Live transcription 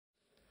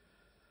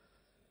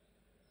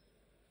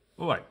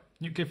Alright,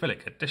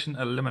 nucleophilic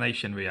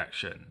addition-elimination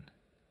reaction.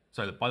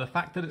 So by the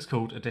fact that it's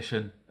called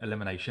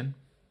addition-elimination,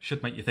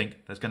 should make you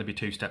think there's going to be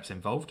two steps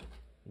involved,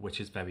 which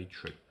is very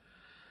true.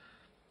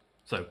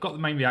 So got the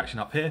main reaction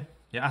up here.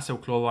 Your acyl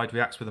chloride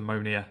reacts with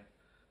ammonia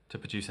to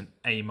produce an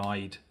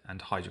amide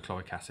and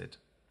hydrochloric acid.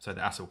 So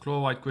the acyl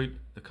chloride group,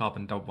 the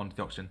carbon double bond to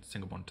the oxygen,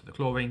 single bond to the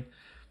chlorine.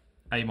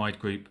 Amide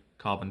group,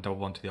 carbon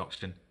double bond to the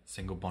oxygen,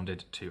 single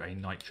bonded to a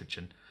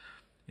nitrogen.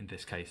 In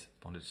this case,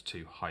 bonded to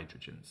two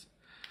hydrogens.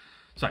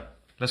 So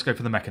let's go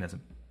for the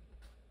mechanism.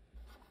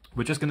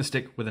 We're just going to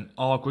stick with an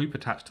R group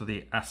attached to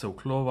the acyl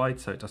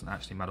chloride, so it doesn't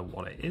actually matter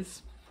what it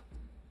is.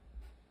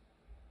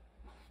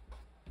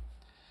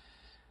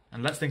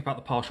 And let's think about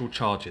the partial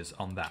charges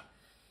on that.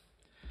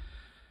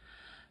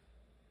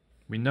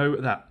 We know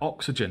that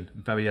oxygen,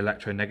 very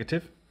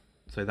electronegative,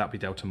 so that'll be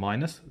delta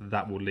minus.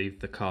 That will leave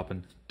the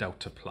carbon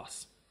delta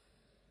plus.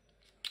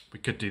 We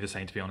could do the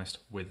same, to be honest,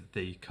 with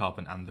the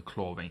carbon and the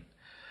chlorine.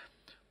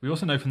 We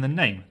also know from the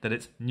name that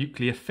it's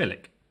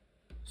nucleophilic.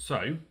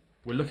 So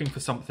we're looking for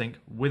something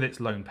with its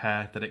lone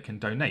pair that it can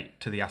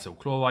donate to the acyl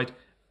chloride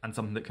and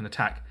something that can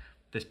attack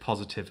this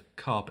positive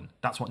carbon.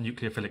 That's what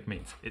nucleophilic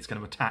means. It's going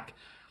to attack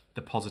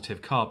the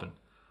positive carbon.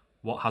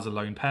 What has a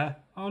lone pair?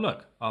 Oh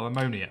look, our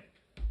ammonia.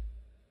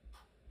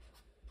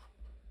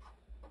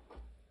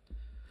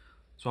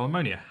 So our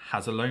ammonia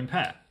has a lone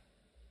pair.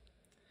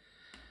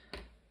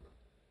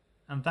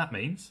 And that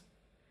means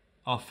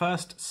our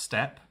first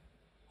step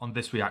on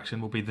this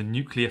reaction will be the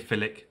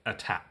nucleophilic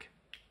attack.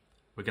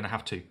 We're going to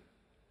have to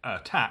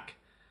attack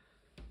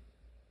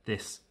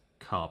this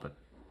carbon.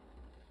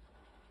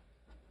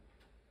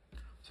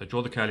 So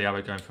draw the curly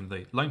arrow going from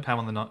the lone pair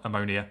on the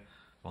ammonia,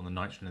 on the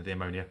nitrogen of the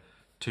ammonia,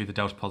 to the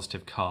delta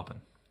positive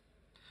carbon.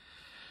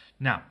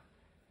 Now,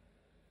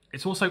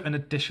 it's also an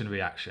addition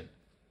reaction.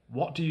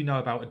 What do you know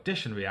about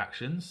addition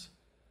reactions?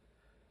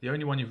 The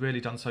only one you've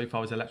really done so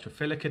far is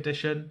electrophilic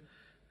addition,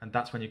 and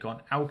that's when you've got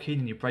an alkene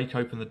and you break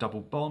open the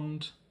double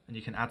bond, and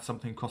you can add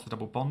something across the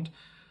double bond.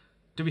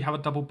 Do we have a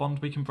double bond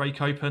we can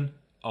break open?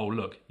 Oh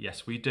look,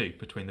 yes we do,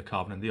 between the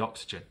carbon and the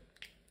oxygen.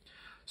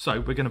 So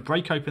we're going to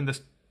break open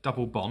this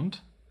double bond,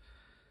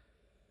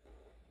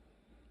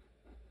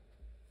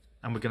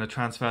 and we're going to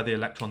transfer the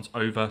electrons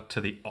over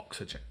to the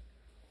oxygen.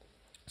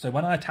 So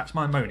when I attach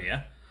my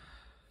ammonia,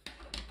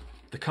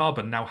 the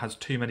carbon now has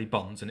too many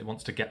bonds and it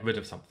wants to get rid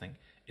of something.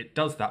 It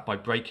does that by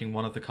breaking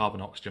one of the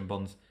carbon-oxygen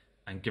bonds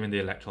and giving the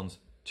electrons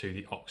to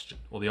the oxygen,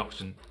 or the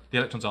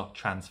electrons are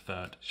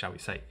transferred, shall we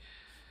say,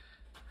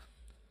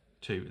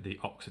 to the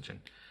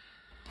oxygen.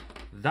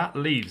 That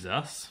leaves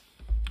us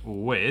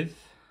with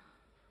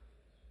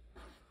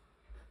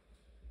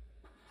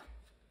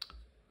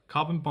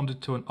carbon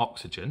bonded to an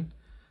oxygen.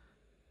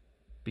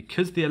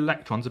 Because the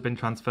electrons have been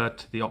transferred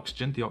to the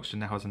oxygen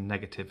now has a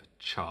negative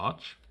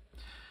charge.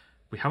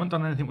 We haven't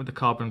done anything with the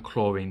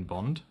carbon-chlorine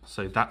bond,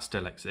 so that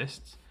still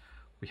exists.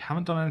 We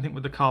haven't done anything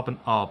with the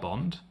carbon-R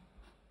bond,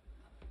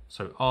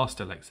 so R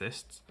still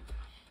exists.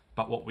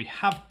 But what we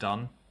have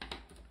done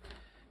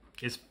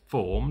is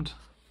formed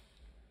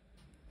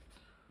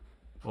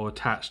or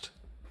attached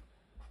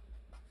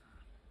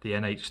the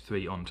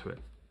NH3 onto it.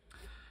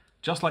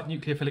 Just like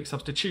nucleophilic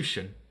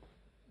substitution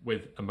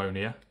with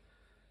ammonia,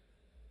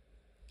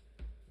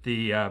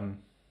 the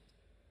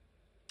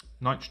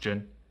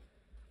nitrogen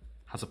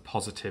has a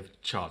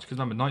positive charge. Because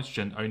remember,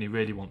 nitrogen only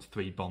really wants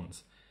 3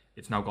 bonds.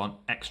 It's now got an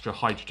extra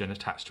hydrogen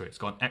attached to it. It's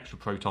got an extra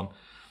proton,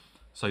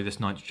 so this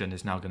nitrogen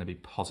is now going to be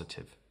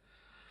positive.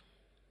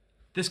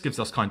 This gives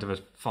us kind of a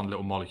fun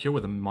little molecule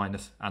with a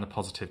minus and a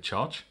positive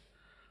charge.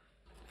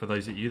 For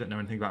those of you that know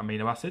anything about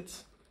amino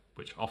acids,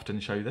 which often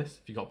show this,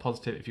 if you've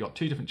got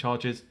 2 different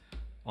charges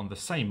on the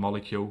same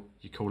molecule,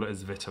 you call it a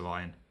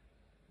zwitterion.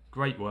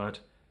 Great word,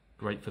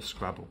 great for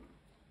Scrabble.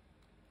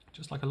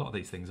 Just like a lot of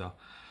these things are.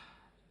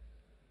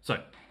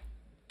 So,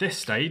 this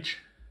stage,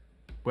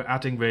 we're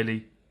adding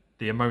really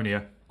the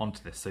ammonia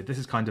onto this. So this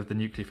is kind of the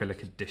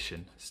nucleophilic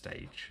addition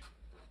stage.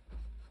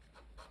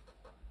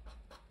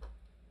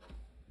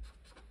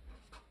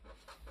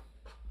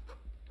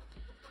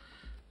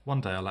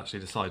 One day I'll actually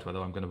decide whether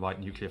I'm going to write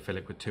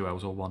nucleophilic with 2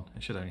 L's or 1.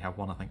 It should only have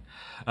 1, I think.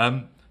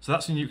 So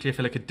that's the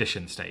nucleophilic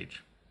addition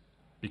stage.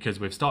 Because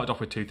we've started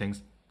off with 2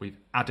 things. We've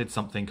added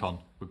something on.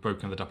 We've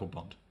broken the double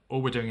bond.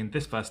 All we're doing in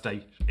this first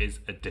stage is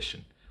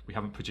addition. We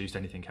haven't produced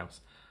anything else.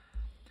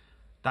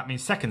 That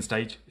means second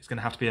stage is going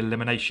to have to be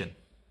elimination.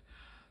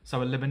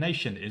 So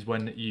elimination is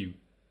when you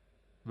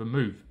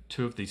remove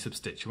 2 of these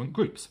substituent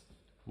groups.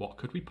 What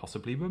could we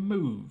possibly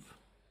remove?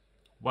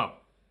 Well,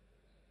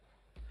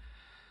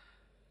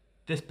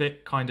 this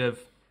bit kind of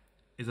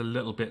is a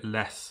little bit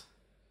less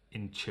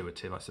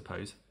intuitive, I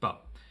suppose.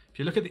 But if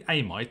you look at the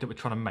amide that we're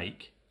trying to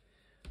make,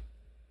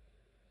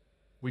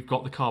 we've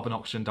got the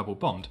carbon-oxygen double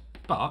bond.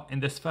 But in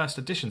this first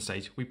addition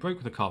stage, we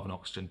broke the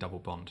carbon-oxygen double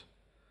bond.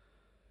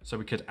 So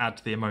we could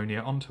add the ammonia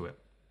onto it.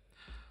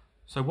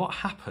 So what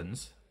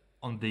happens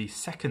on the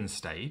second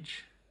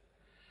stage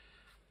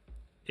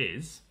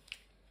is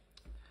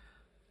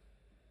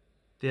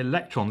the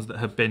electrons that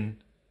have been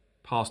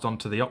passed on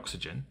to the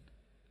oxygen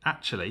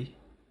actually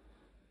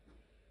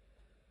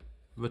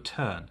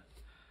return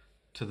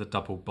to the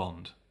double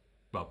bond.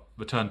 Well,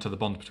 return to the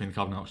bond between the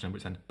carbon and oxygen,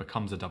 which then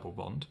becomes a double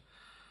bond.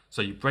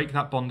 So you break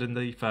that bond in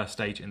the first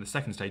stage. In the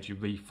second stage, you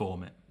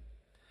reform it.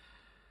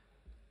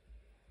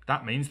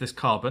 That means this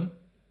carbon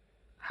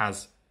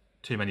has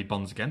too many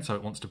bonds again, so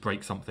it wants to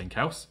break something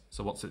else.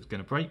 So what's it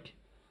going to break?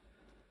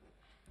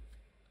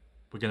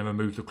 We're going to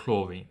remove the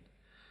chlorine.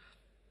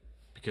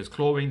 Because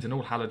chlorines and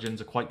all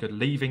halogens are quite good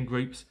leaving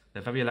groups.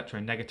 They're very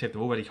electronegative.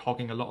 They're already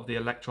hogging a lot of the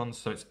electrons,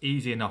 so it's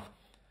easy enough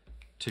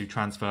to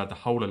transfer the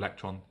whole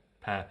electron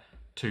pair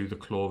to the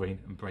chlorine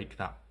and break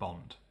that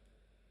bond.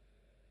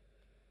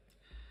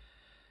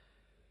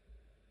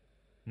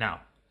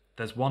 Now,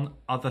 there's one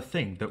other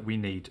thing that we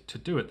need to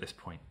do at this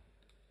point.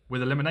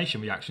 With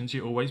elimination reactions,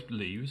 you always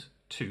lose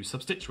two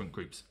substituent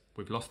groups.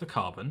 We've lost the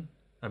carbon,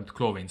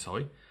 chlorine,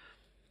 sorry.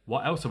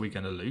 What else are we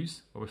going to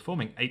lose? Well, we're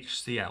forming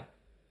HCl.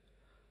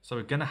 So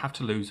we're going to have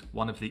to lose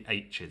one of the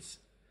H's.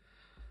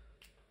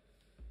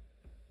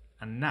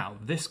 And now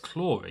this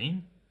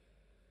chlorine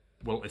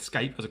will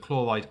escape as a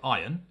chloride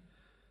ion.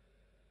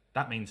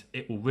 That means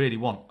it will really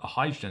want a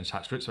hydrogen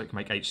attached to it so it can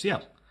make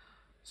HCl.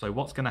 So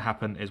what's going to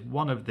happen is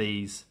one of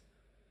these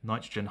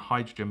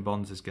nitrogen-hydrogen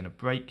bonds is going to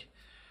break.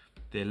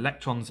 The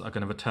electrons are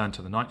going to return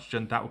to the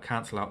nitrogen. That will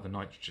cancel out the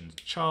nitrogen's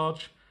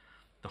charge.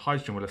 The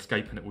hydrogen will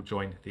escape and it will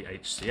join the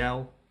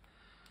HCl.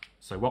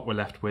 So what we're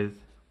left with,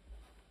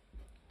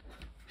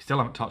 we still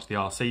haven't touched the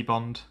RC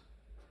bond.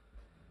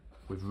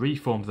 We've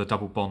reformed the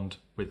double bond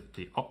with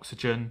the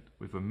oxygen.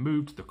 We've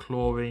removed the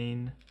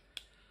chlorine.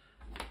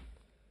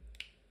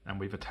 And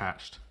we've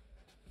attached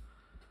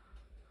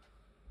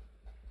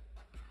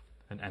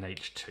an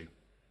NH2.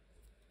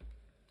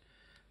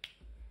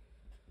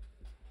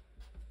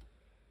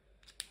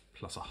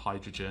 Plus a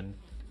hydrogen.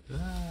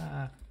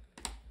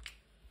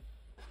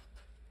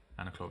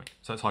 And a chlorine.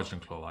 So it's hydrogen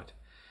chloride.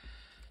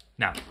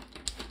 Now,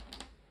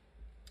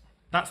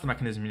 that's the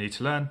mechanism you need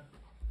to learn.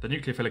 The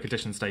nucleophilic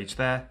addition stage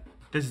there.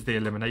 This is the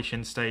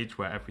elimination stage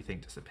where everything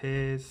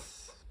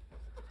disappears.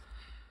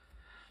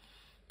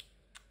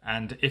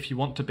 And if you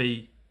want to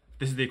be,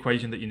 this is the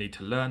equation that you need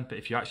to learn, but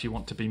if you actually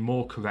want to be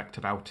more correct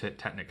about it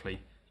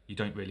technically, you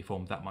don't really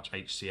form that much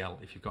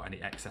HCl if you've got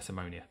any excess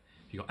ammonia.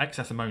 If you've got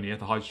excess ammonia,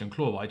 the hydrogen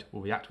chloride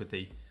will react with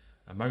the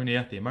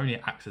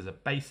ammonia acts as a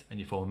base and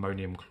you form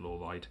ammonium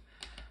chloride.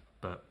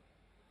 But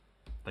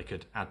they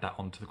could add that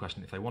onto the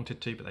question if they wanted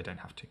to, but they don't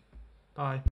have to. Bye.